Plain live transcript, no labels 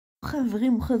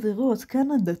חברים וחברות,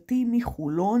 כאן הדתי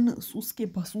מחולון, סוסקי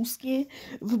פסוסקי,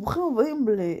 וברוכים הבאים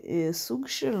לסוג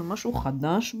של משהו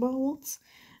חדש בערוץ,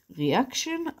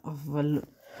 ריאקשן, אבל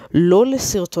לא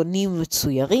לסרטונים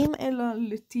מצוירים, אלא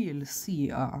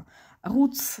ל-TLC,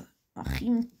 הערוץ הכי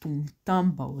מטומטם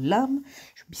בעולם,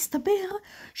 שמסתבר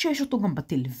שיש אותו גם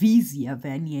בטלוויזיה,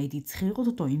 ואני הייתי צריך לראות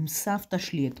אותו עם סבתא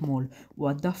שלי אתמול,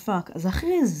 what the fuck. אז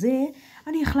אחרי זה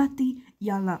אני החלטתי,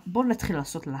 יאללה, בואו נתחיל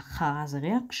לעשות לאחר זה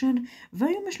ריאקשן,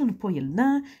 והיום יש לנו פה ילדה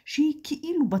שהיא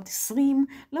כאילו בת 20,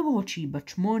 למרות שהיא בת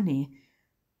 8.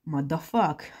 מה דה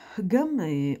פאק. גם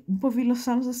אופביל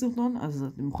עשה על זה סרטון, אז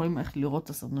אתם יכולים ללכת לראות את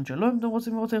הסרטון שלו אם אתם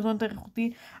רוצים לראות סרטון יותר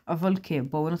איכותי, אבל כן,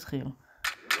 בואו נתחיל.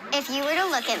 If you were to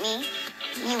look at me,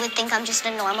 you would think I'm just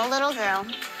a normal little girl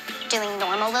doing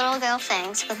normal little girl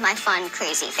things with my fun,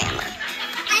 crazy family.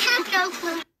 I have no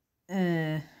clue.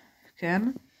 כן.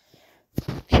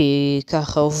 כי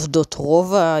ככה עובדות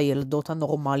רוב הילדות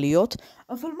הנורמליות,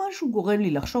 אבל משהו גורם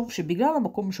לי לחשוב שבגלל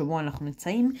המקום שבו אנחנו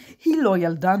נמצאים, היא לא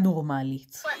ילדה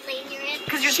נורמלית. What lane you're in?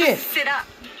 Because you're supposed to sit up.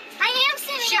 I am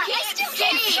sitting up. I still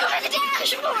can't see over the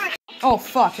dashboard. או,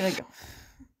 פאק, רגע.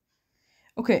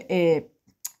 אוקיי,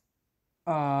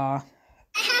 I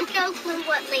have no clue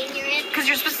what lane you're in. Because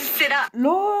you're supposed to sit up.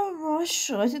 לא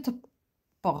ממש ראיתי את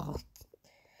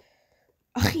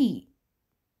אחי,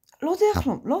 לא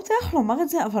יודע איך לומר את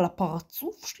זה, אבל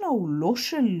הפרצוף שלה הוא לא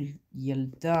של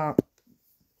ילדה,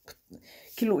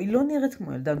 כאילו היא לא נראית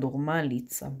כמו ילדה נורמלית,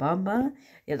 סבבה?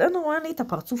 ילדה נורמלית,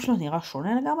 הפרצוף שלה נראה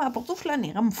שונה לגמרי, הפרצוף שלה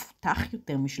נראה מפותח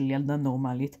יותר משל ילדה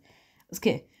נורמלית. אז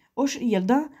כן, או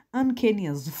ילדה uncanny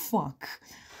as fuck.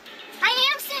 I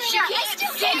am sitting up. I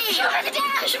still can't see over the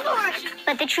dashboard.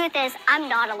 But the truth is, I'm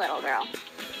not a little girl.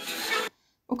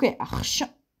 אוקיי,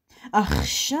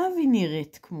 עכשיו היא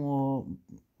נראית כמו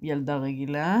ילדה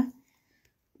רגילה.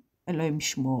 אלוהים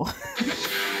ישמור.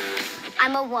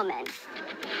 I'm a woman.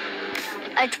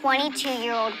 A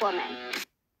 22-year-old woman.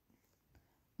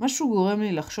 משהו גורם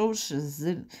לי לחשוב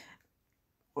שזה,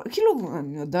 כאילו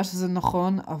אני יודע שזה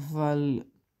נכון, אבל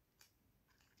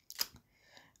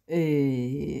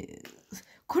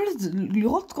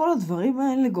לראות כל הדברים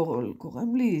האלה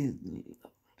גורם לי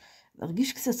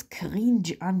להרגיש קצת קרינג'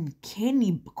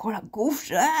 uncanny בכל הגוף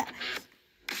שלה.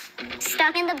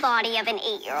 Stuck in the body of an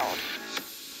 8-year-old.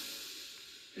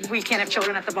 We can't have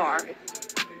children at the bar.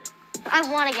 I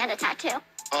want to get a tattoo.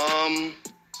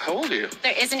 How old are you?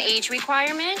 There is an age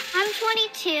requirement. I'm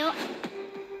 22.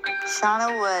 Shauna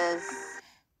was...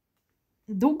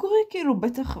 דוגרי כאילו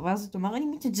בטח, ואז את אומר, אני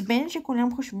מתעצבן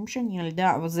שכולם חושבים שאני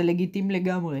ילדה, אבל זה לגיטימי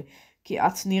לגמרי, כי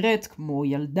את נראית כמו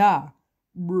ילדה.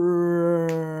 6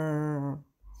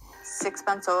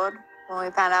 months old when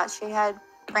we found out she had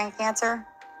brain cancer.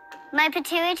 My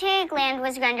pituitary gland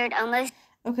was rendered almost...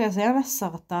 אוקיי, אז היה לה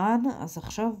סרטן, אז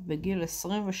עכשיו בגיל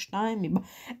 22,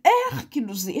 איך,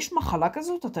 כאילו, יש מחלה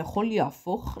כזאת, אתה יכול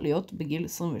להפוך להיות בגיל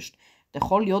 22, אתה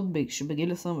יכול להיות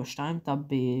שבגיל 22 אתה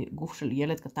בגוף של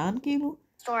ילד קטן, כאילו?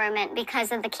 dormant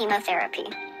because of the chemotherapy.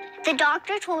 The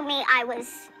doctor told me I was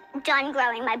done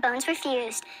growing, my bones were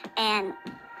fused, and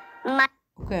my...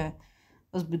 אוקיי,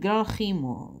 אז בגלל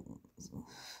הכימו,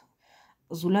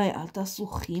 אז אולי אל תעשו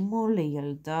כימו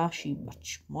לילדה שהיא בת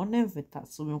 8,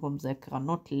 ותעשו במקום זה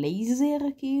קרנות לייזר,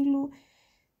 כאילו?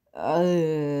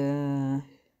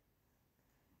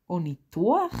 או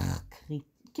ניתוח?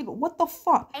 כאילו, what the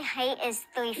fuck? My height is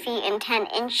 3 feet and 10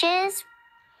 inches.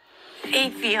 They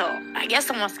feel, I guess,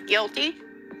 almost guilty.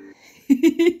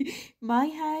 My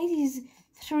height is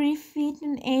 3 feet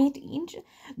and 8 inches.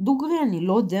 דוגרי, אני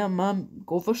לא יודע מה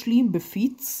הגובה שלי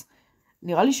בפיץ.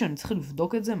 נראה לי שאני צריך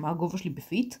לבדוק את זה, מה הגובה שלי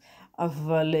בפיט,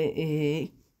 אבל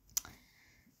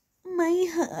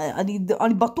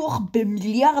אני בטוח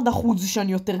ב1,000,000,000%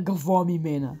 שאני יותר גבוה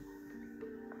ממנה.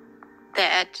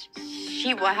 That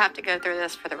she will have to go through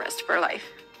this for the rest of her life.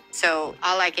 So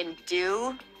all I can do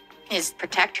is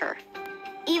protect her.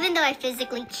 Even though I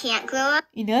physically can't grow up,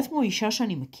 היא נראית כמו אישה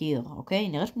שאני מכיר, אוקיי?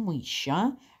 היא נראית כמו אישה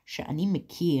שאני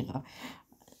מכיר.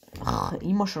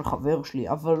 אמא של חבר שלי,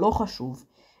 אבל לא חשוב.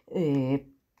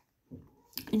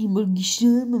 אני מרגישה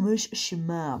ממש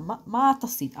אשמה. מה את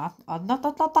עשית? את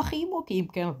נתת לה את הכימו? כי אם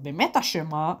כן, את באמת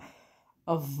אשמה,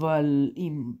 אבל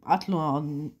אם את לא...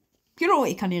 כאילו,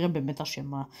 היא כנראה באמת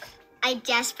אשמה. I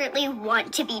desperately want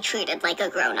to be treated like a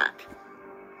grown-up.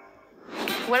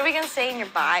 What are we going to say in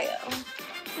your bio?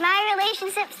 My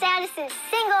relationship status is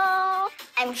single.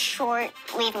 I'm short.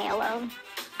 Leave me alone.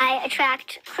 I attract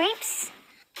creeps,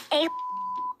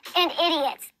 and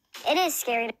idiots. It is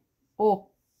scary.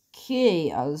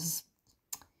 אוקיי, אז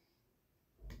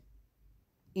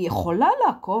היא יכולה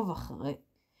לעקוב אחרי...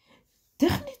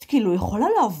 טכנית כאילו יכולה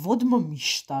לעבוד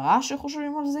במשטרה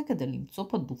שחושבים על זה כדי למצוא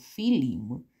פדופילים.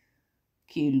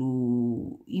 כאילו,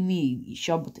 אם היא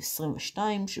אישה בת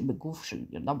 22 שבגוף של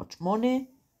ילדה בת 8,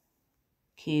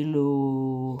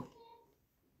 כאילו...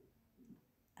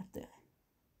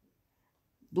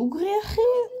 דוגרי אחי,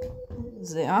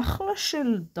 זה אחלה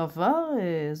של דבר,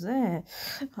 זה...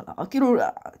 כאילו,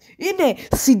 הנה,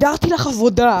 סידרתי לך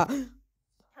עבודה.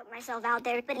 Put myself out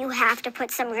there, but you have to put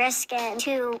some risk in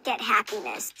to get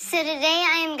happiness. So today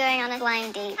I am going on a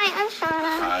blind date. Hi, I'm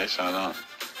Shauna. Hi,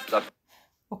 Shauna.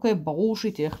 אוקיי, ברור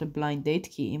שהיא תלך לבליינד דייט,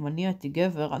 כי אם אני הייתי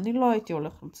גבר, אני לא הייתי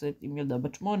הולך לצאת עם ילדה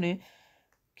בת 8,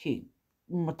 כי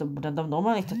אם אתה בן אדם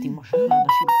נורמלי, אתה תימשך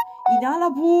לאנשים. הנה על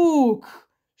הבוק!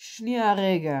 שנייה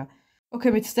רגע.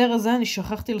 אוקיי, מצטער הזה, אני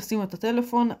שכחתי לשים את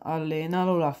הטלפון על נא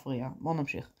לא להפריע. בואו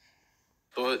נמשיך.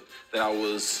 Thought that I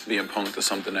was being punked or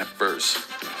something at first.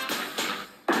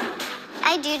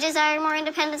 I do desire more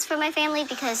independence from my family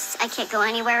because I can't go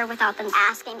anywhere without them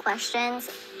asking questions.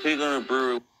 You're gonna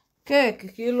brew. כן,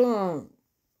 כי כאילו,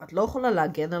 את לא יכולה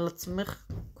להגן על עצמך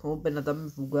כמו בן אדם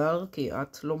מבוגר, כי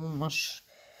את לא ממש...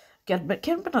 כי את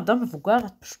כן בן אדם מבוגר,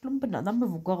 את פשוט לא בן אדם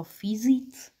מבוגר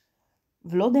פיזית,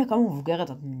 ולא יודע כמה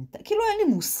מבוגרת את נהנתה. כאילו אין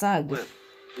לי מושג.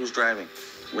 Who's driving?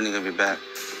 When are you gonna be back?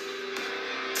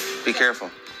 Be careful.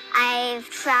 I've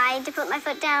tried to put my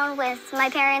foot down with my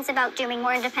parents about doing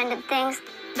more independent things.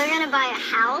 They're gonna buy a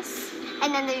house, and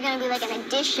then there's gonna be like an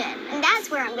addition, and that's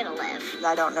where I'm gonna live.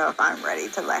 I don't know if I'm ready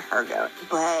to let her go,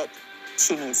 but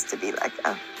she needs to be let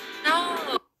go. No.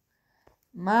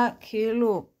 מה,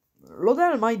 כאילו, לא יודע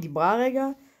על מה היא דיברה רגע,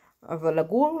 אבל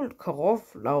לגור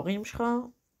קרוב להורים שלך,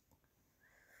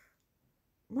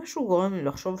 משהו גורם לי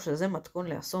לחשוב שזה מתכון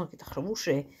לאסון, כי תחשבו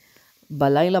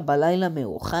שבלילה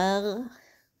מאוחר,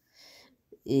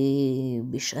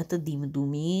 בשעת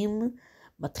הדמדומים,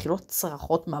 מתחילות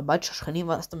צרחות מהבית של השכנים,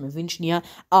 ואז אתה מבין שנייה,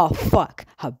 פאק,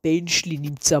 הבן שלי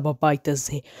נמצא בבית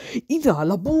הזה. הנה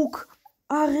על הבוק.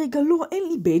 רגע, לא, אין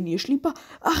לי בן, יש לי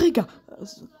רגע.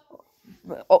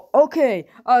 אוקיי,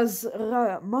 אז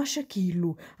מה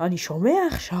שכאילו, אני שומע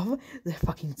עכשיו, זה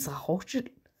פאקינג צרחות של...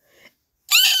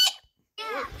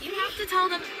 You have to tell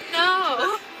them no.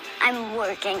 I'm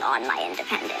working on my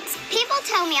independence. People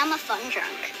tell me I'm a fun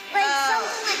drunk. Like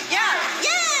something like Yeah.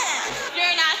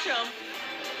 You're natural.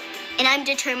 and I'm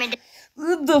determined to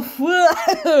What the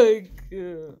fuck?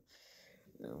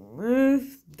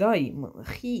 די,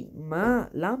 אחי, מה?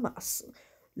 למה?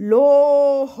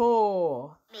 לא!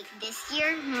 make this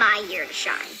year my year to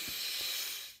shine.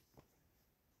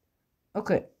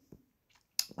 אוקיי.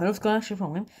 אני לא כל אנשים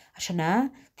אומרים, השנה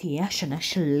תהיה השנה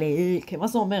של... כן, מה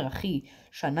זה אומר, אחי?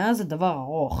 שנה זה דבר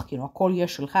ארוך, כאילו, הכל יהיה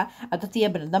שלך, אתה תהיה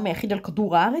בן אדם היחיד על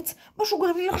כדור הארץ, משהו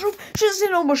גורם לי לחשוב שזה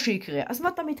לא מה שיקרה. אז מה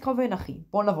אתה מתכוון, אחי?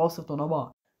 בוא נעבור סרטון הבא.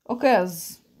 אוקיי,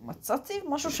 אז מצאתי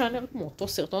משהו שאני נראה כמו אותו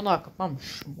סרטון, רק הפעם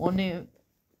 8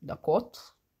 דקות.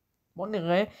 בוא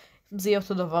נראה, אם זה יהיה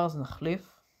אותו דבר, אז נחליף.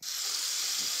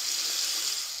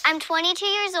 I'm 22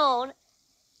 years old,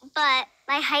 but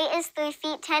my height is 3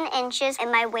 feet 10 inches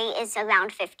and my weight is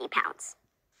around 50 pounds.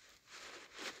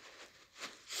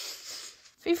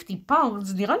 50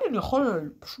 pounds, נראה לי אני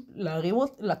יכול פשוט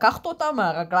לקחת אותה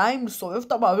מהרגליים, לסובב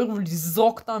אותה באוויר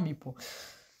ולזרוק אותה מפה.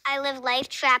 I live life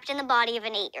trapped in the body of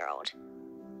an 8-year-old.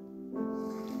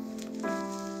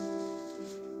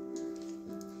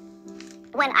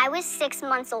 When I was 6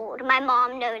 months old, my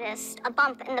mom noticed a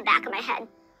bump in the back of my head.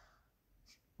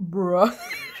 Bruh.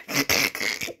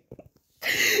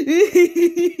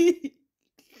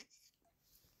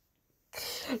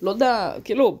 לא יודע,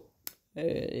 כאילו,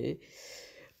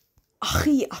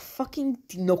 אחי, הפאקינג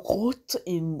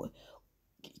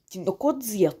תינוקות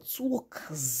זה יצור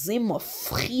כזה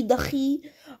מפחיד, אחי,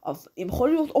 הם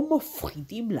יכולים להיות או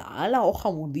מפחידים לאללה או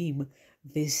חמודים,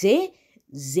 וזה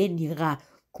נראה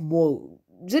כמו,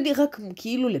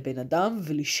 כאילו לבן אדם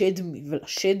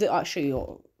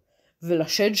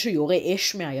ולשד שיורה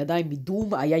אש מהידיים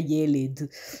מדום היה ילד.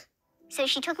 So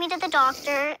she took me to the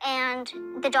doctor, and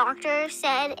the doctor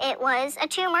said it was a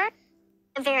tumor,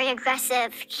 a very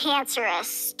aggressive,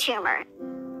 cancerous tumor.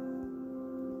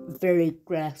 Very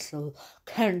aggressive,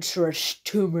 cancerous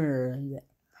tumor.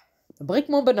 דברי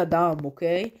כמו בן אדם,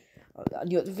 אוקיי?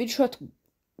 אני מבין שאת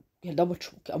ילדה בת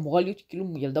 8, אמורה להיות כאילו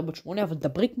ילדה בת 8, אבל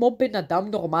דברי כמו בן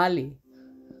אדם נורמלי.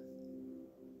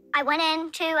 I went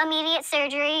into immediate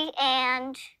surgery,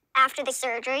 and after the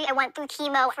surgery, I went through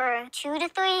chemo for 2 to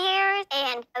 3 years,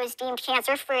 and I was deemed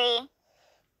cancer-free.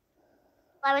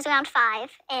 I was around 5,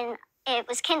 and it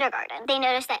was kindergarten. They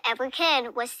noticed that every kid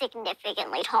was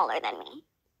significantly taller than me.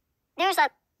 There's a...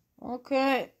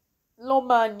 אוקיי, לא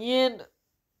מעניין.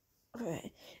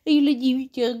 ילדים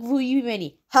יותר גבוהים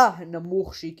ממני.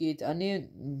 נמוך שיקית.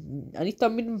 אני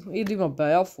תמיד, עם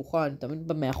הבעיה הפוכה, אני תמיד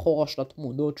במאחורה של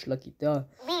התמונות של הכיתה.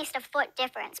 At least a foot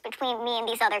difference between me and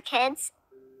these other kids.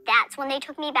 That's when they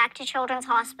took me back to Children's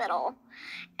Hospital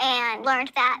and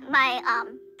learned that my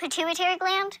pituitary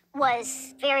gland was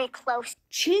very close.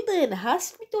 Children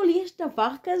Hospital יש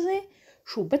דבר כזה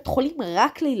שהוא בית חולים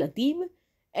רק לילדים?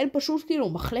 אין פשוט כאילו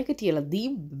מחלקת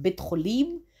ילדים בבית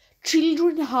חולים?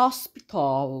 Children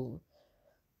Hospital.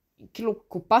 כאילו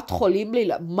קופת חולים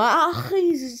לילדים. מה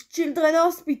אחי? זה Children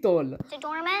Hospital. To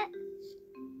dormant.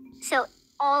 So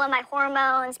all of my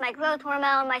hormones, my growth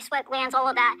hormone, my sweat glands, all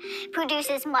of that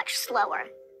produces much slower.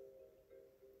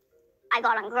 I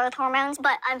got on growth hormones,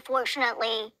 but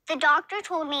unfortunately, the doctor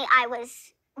told me I was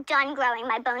done growing.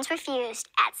 My bones were fused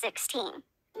at 16.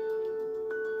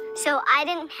 So I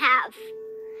didn't have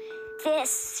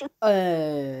this.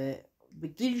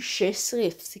 בגיל 16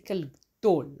 הפסיקה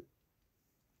לגדול.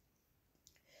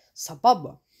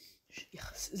 סבבה.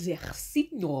 זה יחסית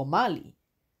נורמלי.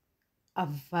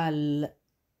 אבל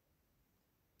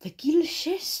בגיל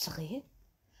 16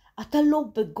 אתה לא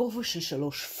בגובה של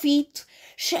 3 פיט,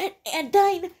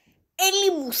 שעדיין אין לי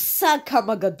מושג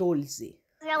כמה גדול זה.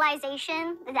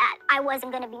 Realization that I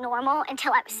wasn't going to be normal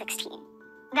until I was 16.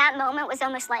 That moment was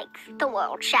almost like the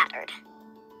world shattered.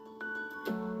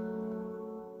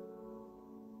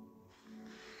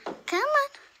 Come on.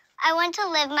 I want to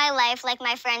live my life like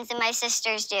my friends and my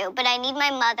sisters do, but I need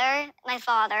my mother, my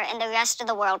father, and the rest of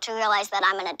the world to realize that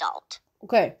I'm an adult.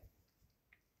 אוקיי.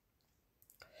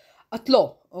 את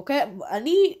לא, אוקיי?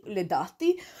 אני,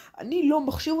 לדעתי, אני לא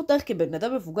מחשיב אותך כבן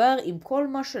אדם מבוגר עם כל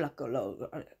מה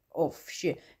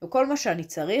וכל מה שאני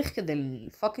צריך כדי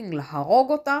פאקינג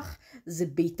להרוג אותך זה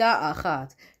ביתה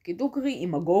אחת. כדוגרי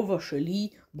עם הגובה שלי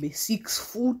ב6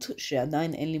 פוט,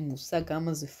 שעדיין אין לי מושג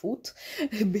כמה זה פוט,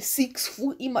 ב6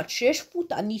 פוט, אם את 6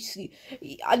 פוט,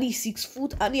 אני 6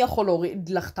 פוט, אני יכול להוריד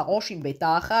לך את הראש עם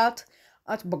ביתה אחת,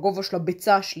 את בגובה של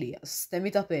הביצה שלי, אז סתמי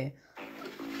את הפה.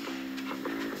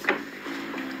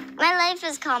 My life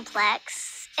is complex.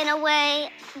 In a way,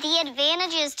 the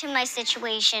advantages to my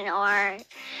situation are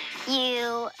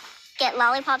you get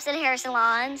lollipops at hair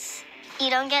salons, you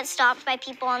don't get stopped by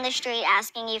people on the street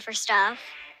asking you for stuff,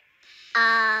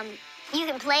 you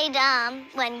can play dumb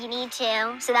when you need to,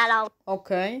 so that all...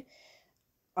 אוקיי,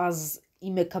 אז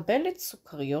היא מקבלת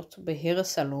סוכריות בהר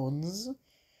סלונס,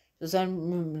 שזה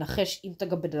מנחש, אם אתה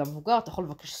גם בן אדם מבוגר, אתה יכול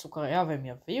לבקש סוכריה והם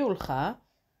יביאו לך,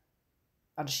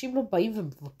 אנשים לא באים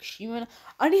ומבקשים ממנה.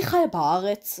 אני חיה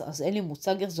בארץ, אז אין לי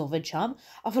מושג איך זה עובד שם,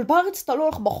 אבל בארץ אתה לא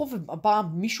הולך ברחוב ובא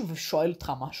מישהו ושואל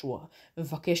אותך משהו,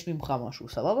 מבקש ממך משהו,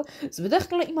 סבבה? זה בדרך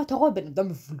כלל אם אתה רואה בן אדם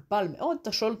מבולבל מאוד,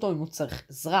 אתה שואל אותו אם הוא צריך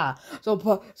עזרה. זה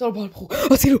לא בא לבחור,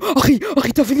 עשינו, אחי,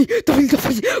 תביני,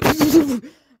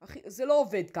 אחי, זה לא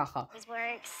עובד ככה.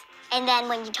 And then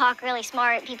when you talk really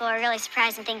smart, people are really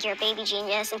surprised and think you're a baby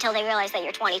genius until they realize that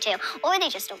you're 22, or they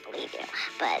just don't believe you.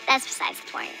 But that's besides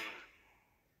the point.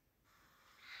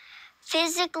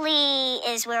 Physically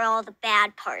is where all the bad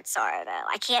parts are, though.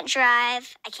 I can't drive.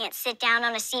 I can't sit down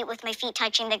on a seat with my feet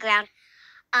touching the ground.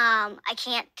 I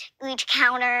can't reach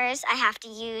counters. I have to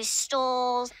use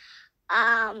stools.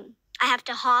 I have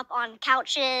to hop on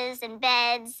couches and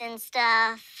beds and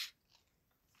stuff.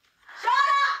 Shut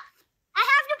up! I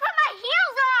have to put my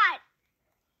heels on!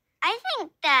 I think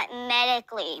that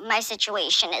medically my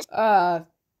situation is...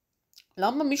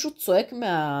 למה מישהו צועק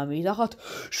מתחת?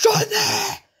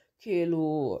 שונה!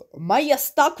 כאילו, מה היא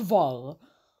עשתה כבר?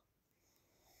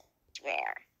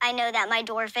 Rare. I know that my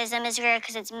dwarfism is rare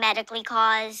because it's medically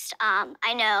caused.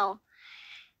 I know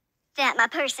that my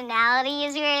personality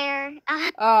is rare.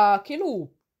 כאילו,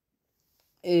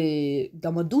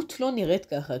 גמדות לא נראית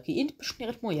ככה, כי היא פשוט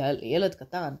נראית כמו ילד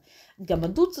קטן.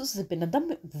 גמדות זה בן אדם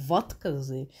מעוות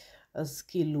כזה, אז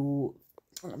כאילו,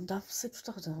 אני רוצה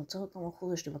לפתוח את זה, אני רוצה לראות כמה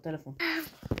אחוז יש לי בטלפון.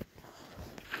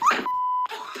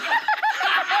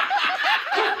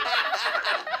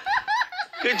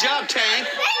 Good job, Tank.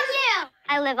 Thank you!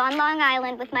 I live on Long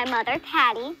Island with my mother,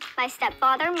 Patty, my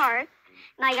stepfather, Mark,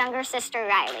 my younger sister,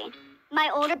 Riley. My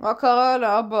older... מה קרה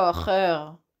לאבא אחר?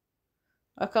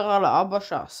 מה קרה לאבא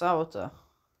שעשה אותה?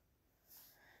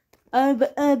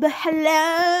 אבא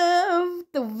חלב,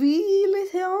 תביא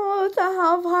לי אותה,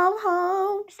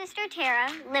 sister, Tara,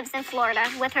 lives in Florida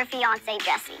with her fiancé,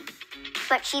 Jesse.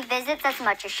 But she visits as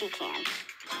much as she can.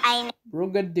 I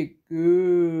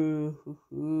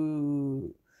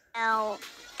know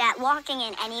that walking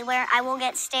in anywhere, I will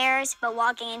get stares, but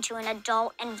walking into an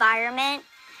adult environment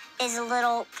is a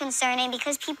little concerning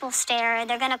because people stare,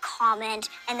 they're gonna comment,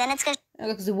 and then it's gonna...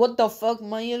 what the fuck,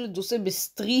 מה ילד עושה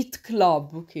בסטריט קלאב,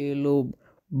 כאילו,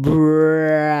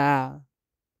 Bruh.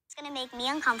 It's gonna make me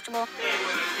uncomfortable.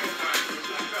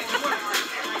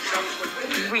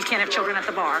 We can't have children at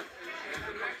the bar.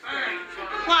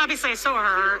 Well, obviously I saw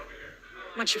her.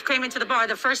 When she came into the bar,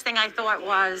 the first thing I thought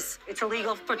was, it's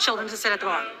illegal for children to sit at the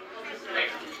bar.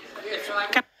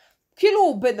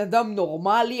 כאילו בן אדם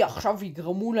נורמלי עכשיו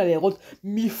יגרמו לה לראות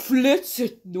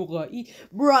מפלצת נוראי.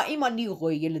 ברה, אם אני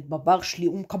רואה ילד בבר שלי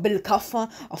הוא מקבל קפה,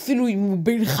 אפילו אם הוא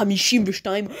בן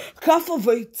 52, קפה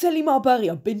ויצא לי מהבר,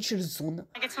 יא בן של זונה.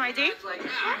 Can I get some ID?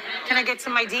 Can I get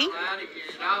some ID?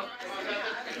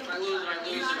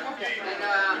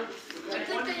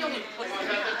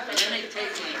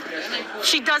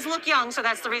 She does look young, so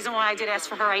that's the reason why I did ask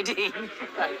for her ID.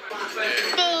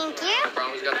 Thank you.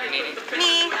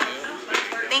 Me.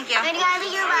 Thank you. Good guy,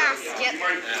 but you're last. Yep.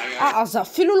 אז זה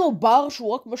אפילו לא בר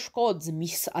שהוא רק משקות, זה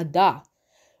מסעדה.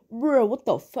 ברו, what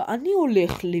the fuck? אני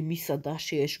הולך למסעדה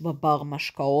שיש בה בר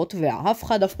משקאות, ואף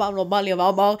אחד אף פעם לא בא לי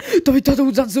ואמר, תביא את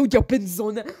התעודת זהות, יא בן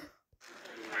זונה.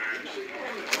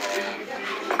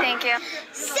 Thank you.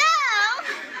 So,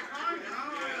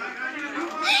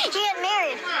 you get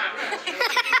married.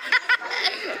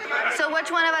 So which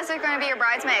one of us are going to be your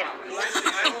bridesmaid?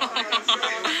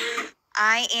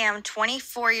 I am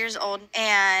 24 years old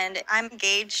and I'm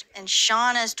engaged and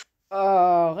Shauna's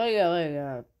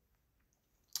רגע.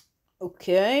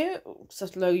 אוקיי,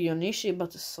 קצת לא הגיוני שהיא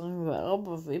בת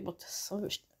 24 והיא בת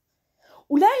 22.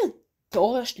 אולי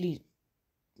התיאוריה שלי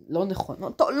לא נכונה,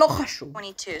 לא חשוב.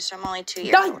 22, so I'm only 2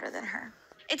 years older than her.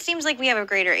 It seems like we have a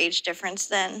greater age difference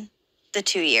than the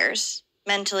 2 years.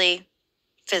 Mentally,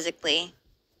 physically,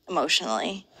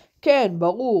 emotionally. כן,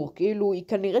 ברור, כאילו היא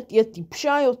כנראה תהיה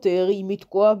טיפשה יותר אם היא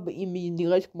תקועה, אם היא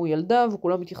נראית כמו ילדה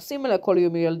וכולם מתייחסים אליה כל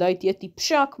יום ילדה, היא תהיה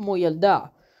טיפשה כמו ילדה.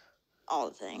 All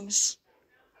the things.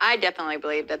 I definitely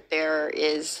believe that there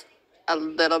is a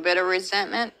little bit of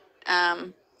resentment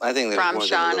I think there's from more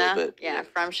than a little Shauna. bit. Yeah,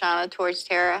 from Shauna towards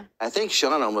Tara. I think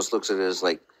Shauna almost looks at it as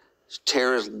like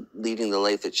Tara's leading the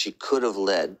life that she could have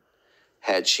led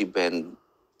had she been...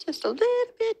 Just a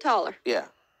little bit taller. Yeah.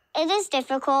 It is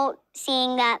difficult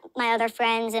seeing that my other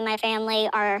friends and my family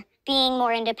are being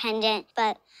more independent,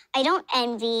 but I don't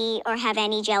envy or have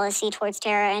any jealousy towards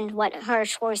Tara and what her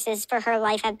choices for her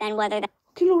life have been, whether that...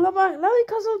 כאילו, למה היא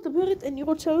כזאת מדברת? אני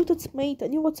רוצה להיות עצמאית,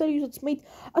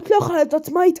 את לא יכולה להיות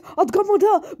עצמאית, את גם מודה,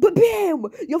 בבאם!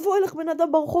 יבוא אליך בן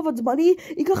אדם ברחוב עצבני,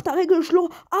 ייקח את הרגל שלו,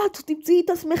 את תמצאי את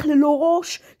עצמך ללא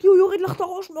ראש, כי הוא יוריד לך את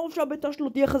הראש מרוב שהביתה שלו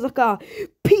תהיה חזקה.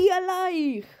 פי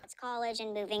עלייך! It's college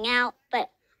and moving out, but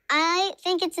I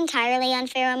think it's entirely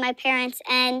unfair on my parents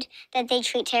and that they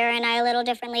treat Tara and I a little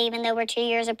differently, even though we're 2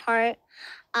 years apart.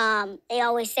 They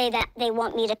always say that they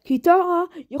want me to... כי טרה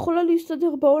יכולה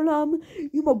להסתדר בעולם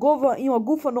עם הגובה, עם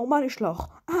הגוף הנורמלי שלך.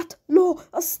 את לא,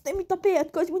 אז סתמי את הפה,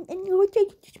 את כל הזמן, אני רוצה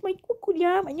להתשמע כמו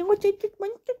כולם,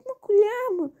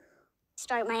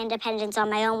 start my independence on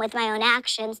my own with my own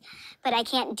actions, but I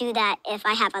can't do that if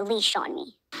I have a leash on me.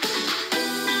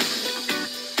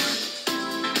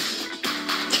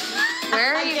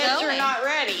 Where are you Guess going? you're not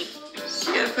ready. She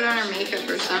gotta put on her makeup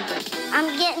or something. I'm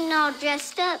getting all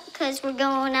dressed up because we're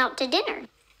going out to dinner.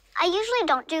 I usually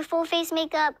don't do full face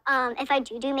makeup. If I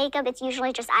do makeup, it's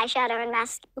usually just eyeshadow and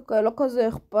mascara. אוקיי, לא כזה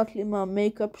אכפת לי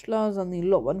מהמייקאפ שלה, אז אני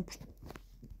פשוט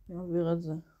אעביר את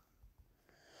זה.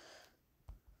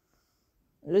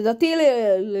 לדעתי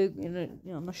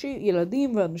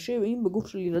ילדים ואנשים בגוף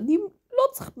של ילדים לא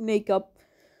צריך מייקאפ.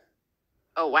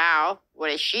 Oh, wow. What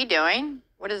is she doing?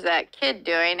 What is that kid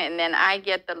doing? And then I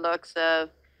get the looks of,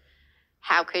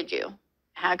 how could you?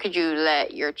 How could you let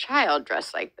your child dress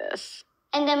like this?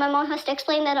 And then my mom has to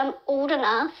explain that I'm old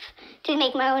enough to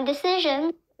make my own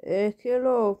decisions.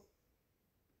 כאילו...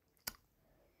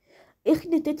 איך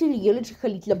נתתי לילד שלך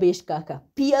להתלבש ככה?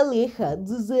 פי עליך,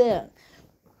 זה...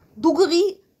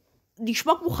 דוגרי,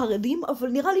 נשמע כמו חרדים, אבל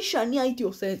נראה לי שאני הייתי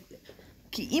עושה את זה.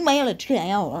 כי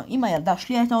אם הילדה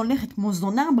שלי הייתה הולכת כמו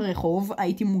זונה ברחוב,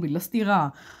 הייתי מוריד לסתירה.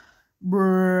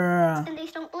 And they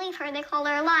don't believe her, they call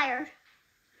her a liar.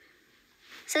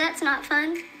 So that's not fun.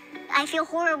 I feel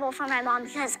horrible for my mom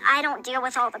because I don't deal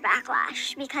with all the backlash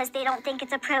because they don't think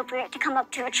it's appropriate to come up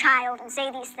to a child and say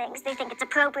these things. They think it's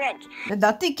appropriate.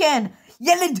 לדעתי כן,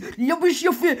 ילד לובש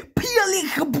יפה, פי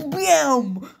עליך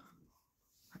בום!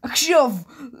 עכשיו,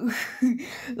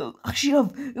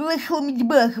 לך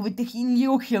למטבח ותכין לי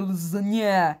אוכל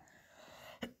זונה.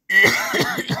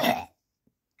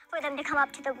 For them to come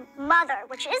up to the mother,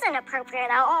 which isn't appropriate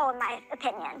at all in my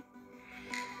opinion.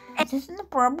 It isn't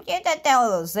appropriate at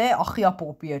all. זה הכי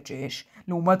appropriate שיש,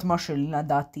 לעומת מה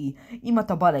שלדעתי. אם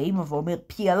אתה בא לאמא ואומר,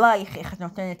 פי עלייך, איך את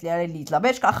נותנת לילד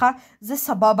להתלבש ככה, זה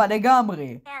סבבה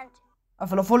לגמרי. And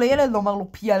אבל לבוא לילד לומר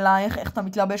לו פי עלייך, איך אתה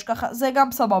מתלבש ככה, זה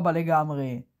גם סבבה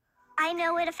לגמרי. I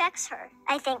know it affects her.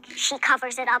 I think she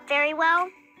covers it up very well.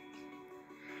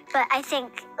 But I think,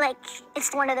 like,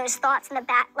 it's one of those thoughts in the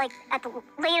back, like, at the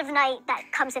late of night that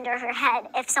comes into her head.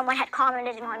 If someone had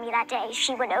commented on me that day,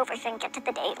 she would overthink it to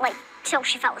the day, like, till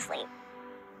she fell asleep.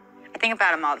 I think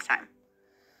about him all the time.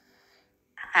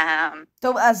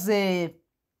 טוב, אז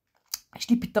יש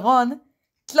לי פתרון.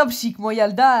 תלבשי כמו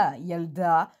ילדה.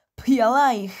 ילדה, פי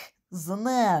עלייך,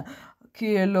 זונה.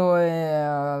 כאילו...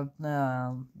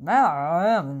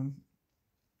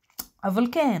 אבל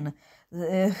כן,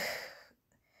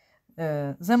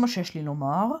 זה מה שיש לי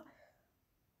לומר.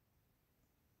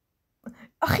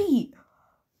 אחי,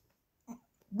 I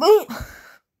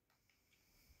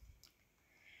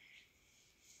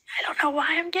don't know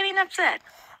why I'm getting upset.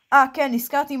 כן,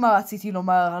 הזכרתי מה רציתי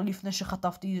לומר לפני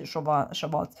שחטפתי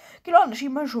שבת. כאילו,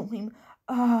 אנשים שאומרים,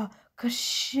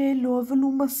 קשה לו, אבל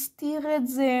הוא מסתיר את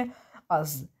זה.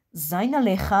 אז זין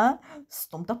עליך,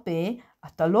 סתום את הפה,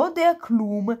 אתה לא יודע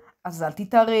כלום, אז אל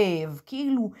תתערב.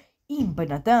 כאילו, אם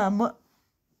בן אדם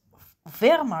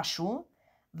עובר משהו,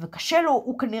 וקשה לו,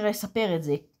 הוא כנראה יספר את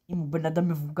זה. אם הוא בן אדם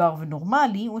מבוגר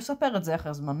ונורמלי, הוא יספר את זה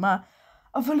אחרי זמן מה.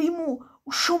 אבל אם הוא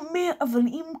שומע, אבל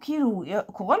אם כאילו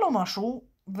קורה לו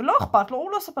משהו, ולא אכפת לו,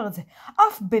 הוא לא יספר את זה.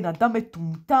 אף בן אדם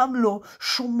מטומטם לו,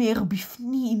 שומר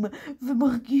בפנים,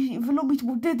 ולא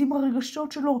מתמודד עם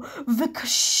הרגשות שלו,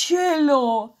 וקשה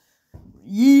לו.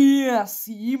 יס,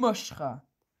 אמא שלך.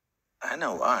 I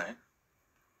know why.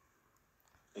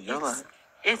 You're like...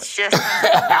 It's just...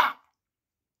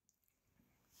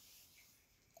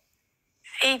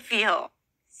 I feel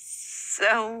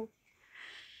so...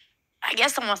 I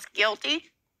guess almost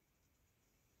guilty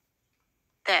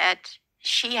that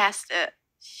she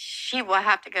will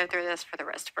have to go through this for the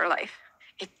rest of her life.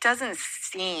 It doesn't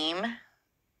seem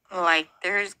like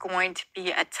there's going to be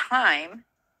a time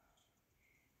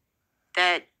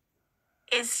that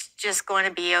it's just going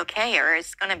to be okay or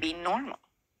it's going to be normal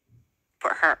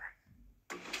for her.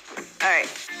 All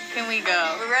right, can we go?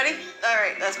 We ready? All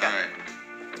right, let's go. All right.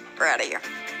 We're out of here.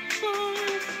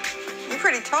 You're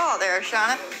pretty tall there,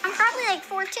 Shauna. I'm probably like 4'2".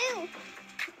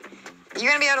 You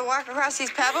gonna be able to walk across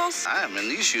these pebbles? I'm in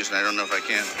these shoes and I don't know if I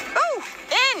can. Oh,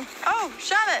 in! Oh,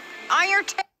 Shauna, on your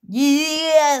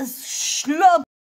Yes, schlop.